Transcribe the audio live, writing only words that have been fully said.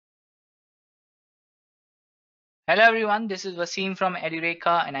Hello everyone, this is Wasim from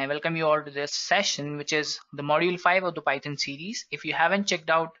Edureka and I welcome you all to this session which is the module 5 of the Python series. If you haven't checked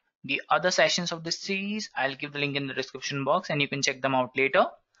out the other sessions of this series, I'll give the link in the description box and you can check them out later.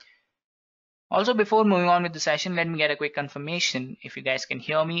 Also, before moving on with the session, let me get a quick confirmation if you guys can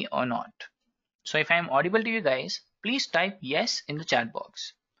hear me or not. So if I'm audible to you guys, please type yes in the chat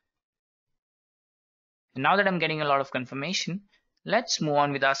box. And now that I'm getting a lot of confirmation, let's move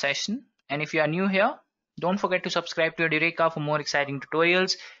on with our session. And if you are new here, don't forget to subscribe to Edureka for more exciting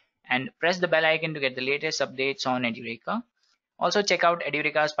tutorials and press the bell icon to get the latest updates on Edureka. Also check out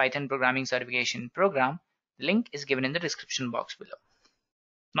Edureka's Python programming certification program. The link is given in the description box below.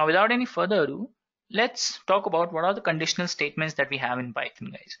 Now without any further ado, let's talk about what are the conditional statements that we have in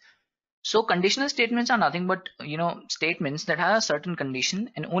Python, guys. So conditional statements are nothing but statements that have a certain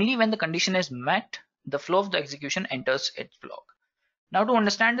condition, and only when the condition is met, the flow of the execution enters its block. Now to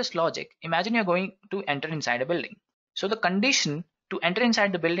understand this logic, imagine you're going to enter inside a building. So the condition to enter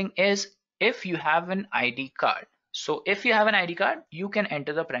inside the building is if you have an ID card. So if you have an ID card, you can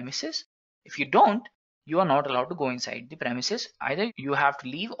enter the premises. If you don't, you are not allowed to go inside the premises. Either you have to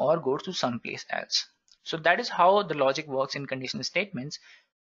leave or go to someplace else. So that is how the logic works in conditional statements.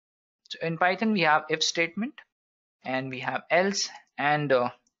 So in Python, we have if statement and we have else and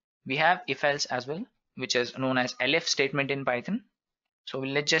we have if else as well, which is known as elif statement in Python. So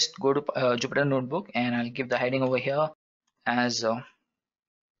let's just go to Jupyter Notebook and I'll give the heading over here as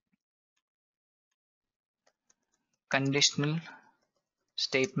conditional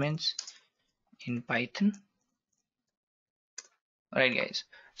statements in Python. Alright guys,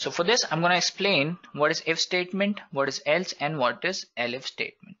 so for this I'm going to explain what is if statement, what is else, and what is elif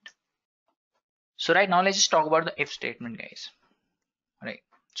statement. So right now let's just talk about the if statement, guys. Alright,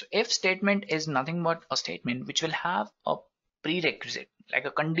 so if statement is nothing but a statement which will have a prerequisite, like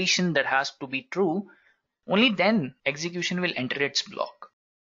a condition that has to be true. Only then execution will enter its block.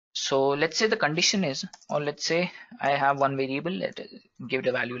 So let's say the condition is, or let's say I have one variable, give it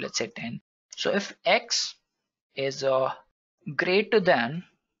a value, let's say 10. So if x is greater than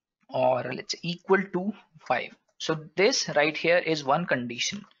or let's say equal to 5. So this right here is one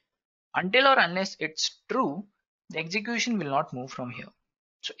condition. Until or unless it's true, the execution will not move from here.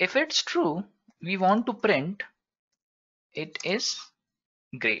 So if it's true, we want to print it is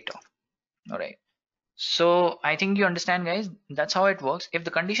greater. All right. So I think you understand, guys. That's how it works. If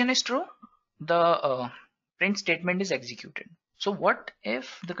the condition is true, the print statement is executed. So what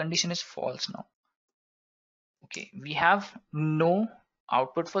if the condition is false now? Okay, we have no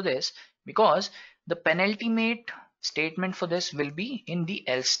output for this because the penultimate statement for this will be in the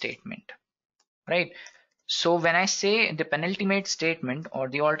else statement, right? So when I say the penultimate statement or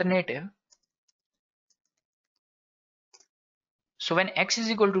the alternative, so when x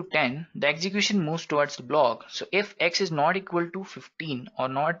is equal to 10, the execution moves towards the block. So if x is not equal to 15 or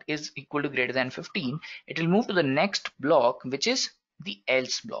not is equal to greater than 15, it will move to the next block, which is the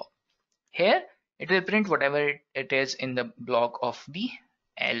else block. Here, it will print whatever it is in the block of the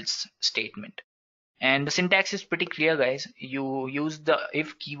else statement. And the syntax is pretty clear, guys. You use the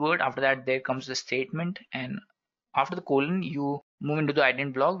if keyword, after that there comes the statement, and after the colon, you move into the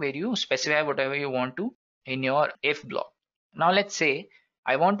ident block where you specify whatever you want to in your if block. Now let's say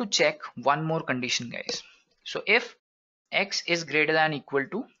I want to check one more condition, guys. So if x is greater than equal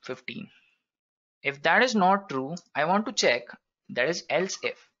to 15, if that is not true, I want to check, that is else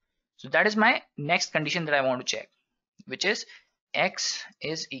if. So that is my next condition that I want to check, which is x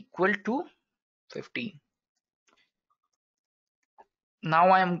is equal to 15. Now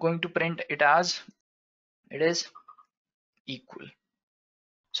I am going to print it as it is equal.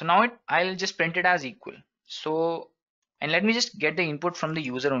 So now I'll just print it as equal. So, and let me just get the input from the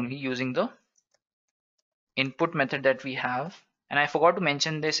user only using the input method that we have. And I forgot to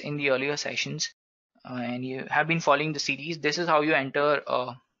mention this in the earlier sessions, and you have been following the series. This is how you enter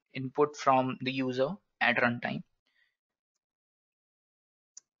input from the user at runtime.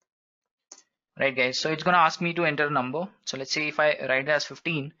 Right guys, so it's gonna ask me to enter a number. So let's say if I write it as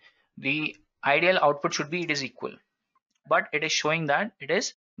 15, the ideal output should be it is equal, but it is showing that it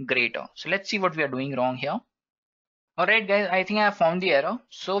is greater. So let's see what we are doing wrong here. Alright guys, I think I have found the error.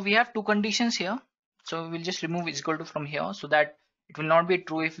 So we have two conditions here. So we'll just remove is equal to from here so that it will not be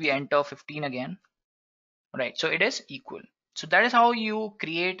true if we enter 15 again. Right, so it is equal. So that is how you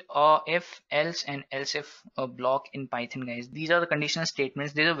create a if, else, and else if block in Python, guys. These are the conditional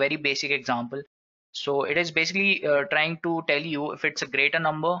statements. This is a very basic example. So it is basically trying to tell you if it's a greater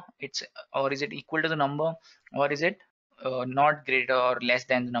number, or is it equal to the number, or is it not greater or less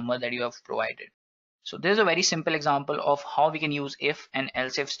than the number that you have provided. So this is a very simple example of how we can use if and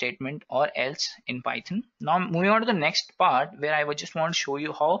else if statement or else in Python. Now moving on to the next part where I would just want to show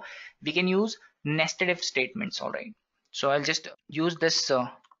you how we can use nested if statements. All right. So I'll just use this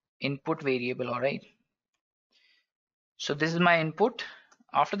input variable. All right. So this is my input.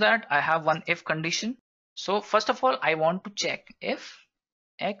 After that, I have one if condition. So first of all, I want to check if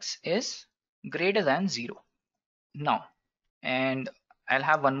x is greater than 0 now, and I'll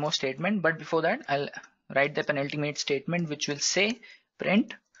have one more statement, but before that I'll write the penultimate statement which will say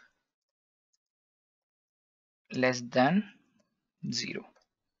print less than 0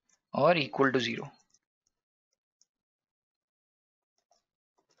 or equal to 0.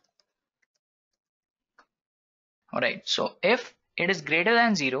 Alright, so if it is greater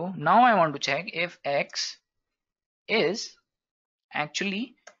than 0, now I want to check if x is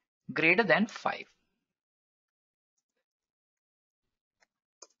actually greater than 5.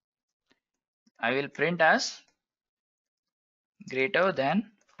 I will print as greater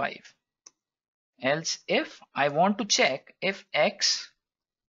than 5. Else if I want to check if x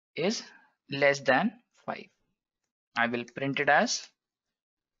is less than 5, I will print it as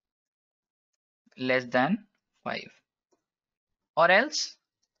less than 5. Or else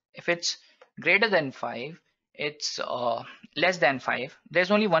if it's greater than 5, it's less than 5,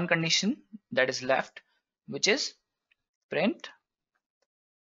 there's only one condition that is left, which is print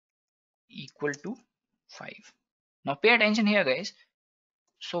equal to 5. Now pay attention here, guys.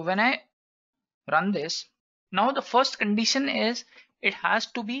 So when I run this, now the first condition is it has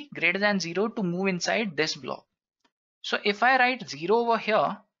to be greater than 0 to move inside this block. So if I write 0 over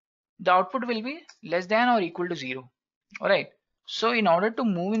here, the output will be less than or equal to 0. Alright, so in order to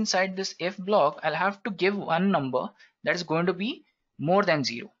move inside this if block, I'll have to give one number that is going to be more than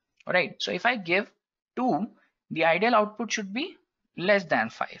 0. Alright, so if I give 2, the ideal output should be less than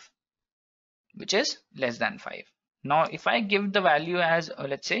 5, which is less than 5. Now if I give the value as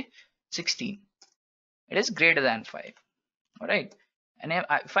let's say 16, it is greater than 5. Alright, and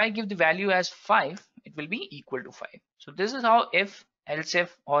if I give the value as 5, it will be equal to 5. So this is how if, else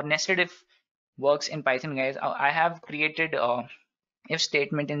if, or nested if works in Python, guys. I have created if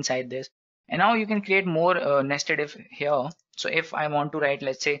statement inside this, and now you can create more nested if here. So if I want to write,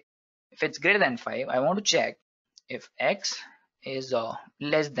 let's say if it's greater than 5, I want to check if x is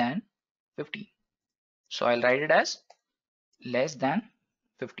less than 15. So I'll write it as less than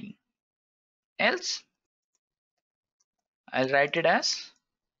 15. Else I'll write it as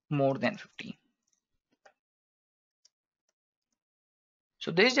more than 15.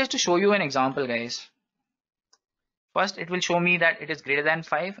 So this is just to show you an example, guys. First it will show me that it is greater than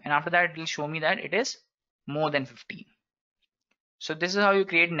 5, and after that it will show me that it is more than 15. So this is how you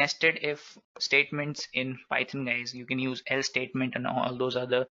create nested if statements in Python, guys. You can use else statement and all those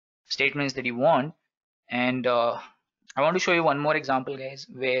other statements that you want. And I want to show you one more example, guys,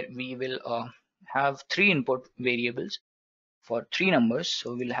 where we will have 3 input variables for 3 numbers.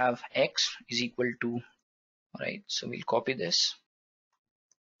 So we'll have x is equal to, alright, so we'll copy this.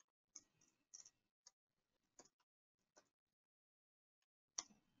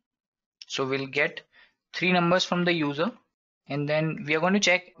 So we'll get 3 numbers from the user, and then we are going to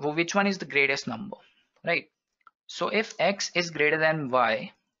check which one is the greatest number, right? So if x is greater than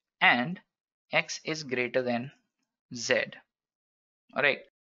y and x is greater than z, alright,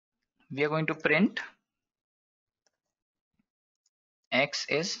 we are going to print x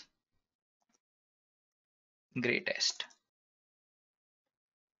is greatest.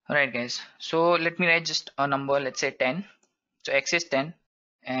 Alright, guys, so let me write just a number, let's say 10. So x is 10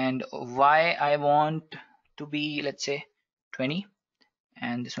 and y I want to be, let's say 20,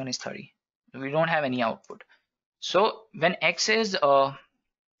 and this one is 30. We don't have any output. So when x is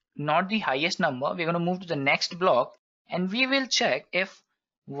not the highest number, we're going to move to the next block and we will check if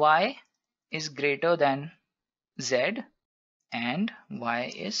y is greater than z and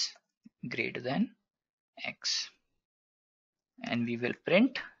y is greater than x, and we will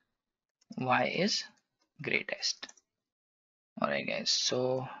print y is greatest. Alright, guys,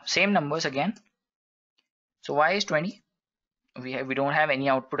 so same numbers again. So y is 20. We don't have any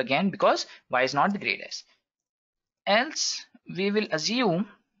output again because y is not the greatest. Else we will assume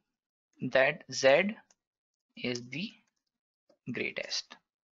that z is the greatest.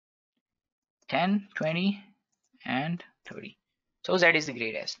 10, 20 and 30. So z is the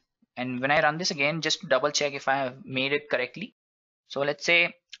greatest. And when I run this again, just to double check if I have made it correctly. So let's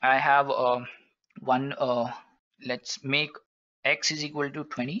say I have let's make x is equal to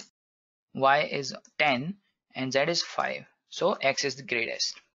 20, y is 10 and z is 5. So x is the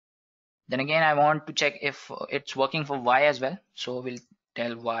greatest. Then again I want to check if it's working for y as well. So we'll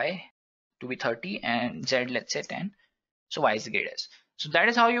tell y to be 30 and Z let's say 10. So Y is the greatest. So that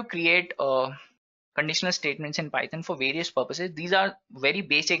is how you create conditional statements in Python for various purposes. These are very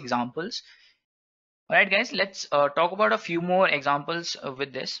basic examples. Alright guys, let's talk about a few more examples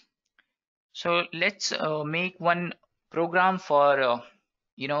with this. So let's make one program for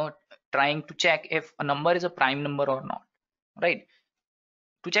trying to check if a number is a prime number or not. Right?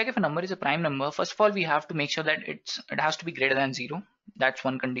 To check if a number is a prime number, first of all we have to make sure that it has to be greater than 0. That's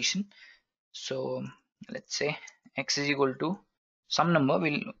one condition. So let's say x is equal to some number,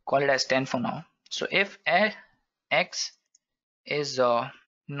 we'll call it as 10 for now. So if x is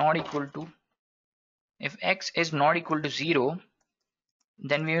not equal to, if x is not equal to 0,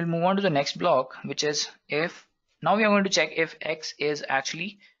 then we will move on to the next block, which is if, now we are going to check if x is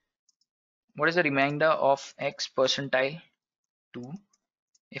actually, what is the remainder of x percentile 2.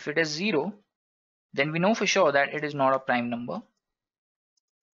 If it is 0, then we know for sure that it is not a prime number.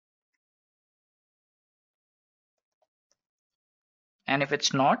 And if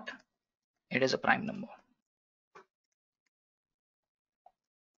it's not, it is a prime number.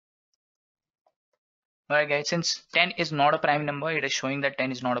 Alright guys, since 10 is not a prime number, it is showing that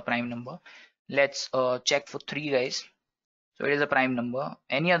 10 is not a prime number. Let's check for 3 guys. So it is a prime number.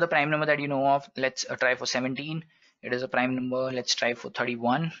 Any other prime number that you know of, let's try for 17. It is a prime number. Let's try for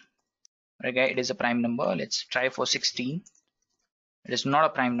 31. Okay, it is a prime number. Let's try for 16. It is not a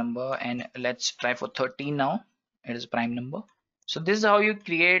prime number. And let's try for 13 now. It is a prime number. So this is how you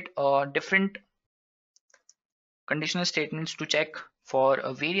create different conditional statements to check for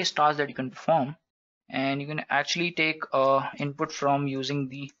various tasks that you can perform. And you can actually take input from using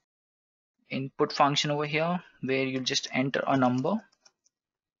the input function over here, where you'll just enter a number.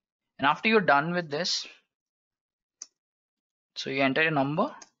 And after you're done with this, so you enter a number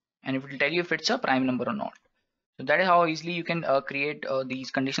and it will tell you if it's a prime number or not. So that is how easily you can create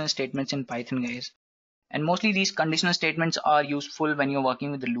these conditional statements in Python guys. And mostly these conditional statements are useful when you're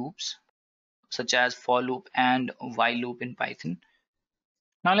working with the loops, such as for loop and while loop in Python.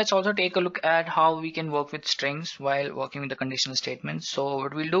 Now let's also take a look at how we can work with strings while working with the conditional statements. So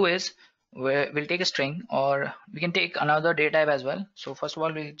what we'll do is we'll take a string, or we can take another data type as well. So first of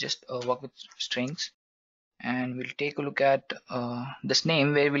all, we'll just work with strings, and we'll take a look at this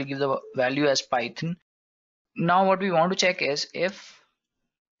name, where we'll give the value as Python. Now what we want to check is if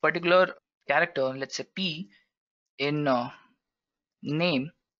particular character, let's say P, in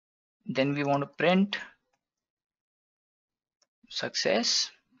name, then we want to print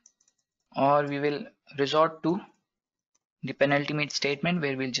success, or we will resort to the penultimate statement,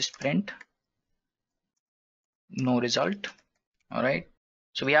 where we'll just print no result. All right,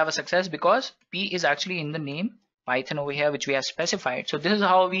 so we have a success because P is actually in the name Python over here, which we have specified. So this is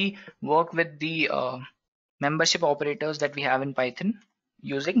how we work with the membership operators that we have in Python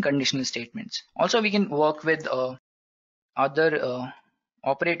using conditional statements. Also we can work with other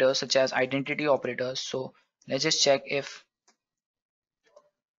operators such as identity operators. So let's just check if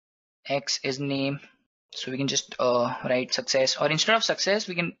X is name, so we can just write success, or instead of success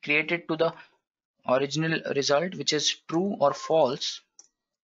we can create it to the original result, which is true or false.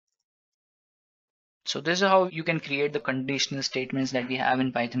 So this is how you can create the conditional statements that we have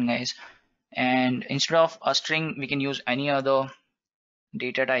in Python guys. And instead of a string, we can use any other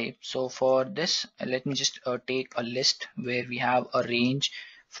data type. So for this, let me just take a list where we have a range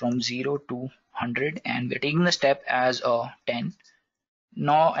from 0 to 100, and we're taking the step as 10.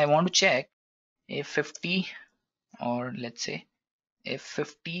 Now I want to check if 50, or let's say if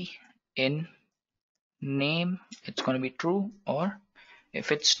 50 in name, it's going to be true, or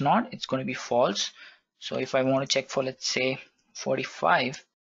if it's not, it's going to be false. So if I want to check for, let's say 45,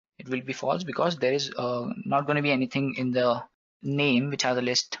 it will be false, because there is not going to be anything in the name which has a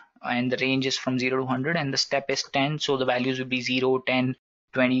list, and the range is from 0 to 100, and the step is 10, so the values will be 0, 10,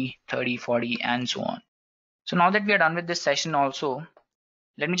 20, 30, 40, and so on. So now that we are done with this session, also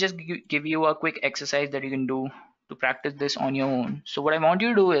let me just give you a quick exercise that you can do to practice this on your own. So what I want you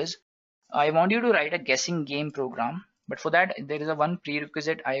to do is, I want you to write a guessing game program, but for that there is a one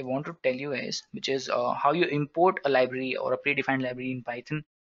prerequisite I want to tell you guys, which is how you import a library or a predefined library in Python.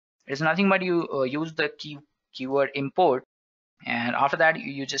 It is nothing but you use the keyword import, and after that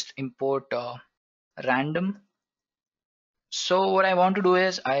you just import random. So what I want to do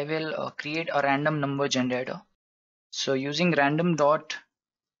is I will create a random number generator. So using random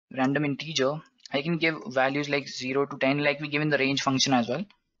integer, I can give values like 0 to 10, like we give in the range function as well.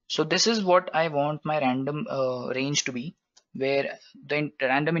 So this is what I want my random range to be, where the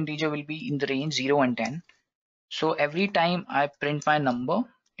random integer will be in the range 0 and 10. So every time I print my number,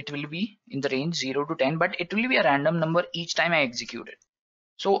 it will be in the range 0 to 10, but it will be a random number each time I execute it.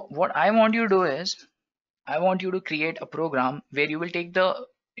 So what I want you to do is, I want you to create a program where you will take the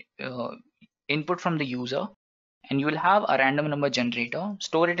input from the user, and you will have a random number generator,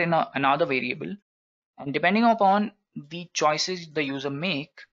 store it in another variable, and depending upon the choices the user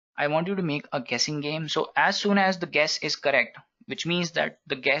make, I want you to make a guessing game. So as soon as the guess is correct, which means that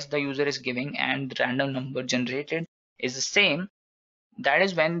the guess the user is giving and the random number generated is the same, that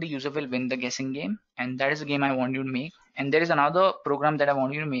is when the user will win the guessing game, and that is the game I want you to make. And there is another program that I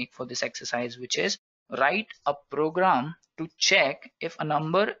want you to make for this exercise, which is write a program to check if a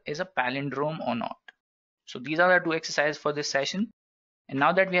number is a palindrome or not. So these are the two exercises for this session. And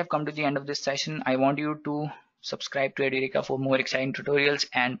now that we have come to the end of this session, I want you to subscribe to Edureka for more exciting tutorials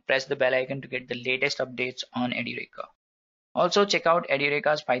and press the bell icon to get the latest updates on Edureka. Also check out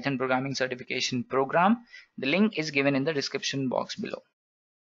Edureka's Python programming certification program. The link is given in the description box below.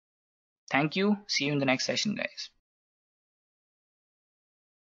 Thank you. See you in the next session, guys.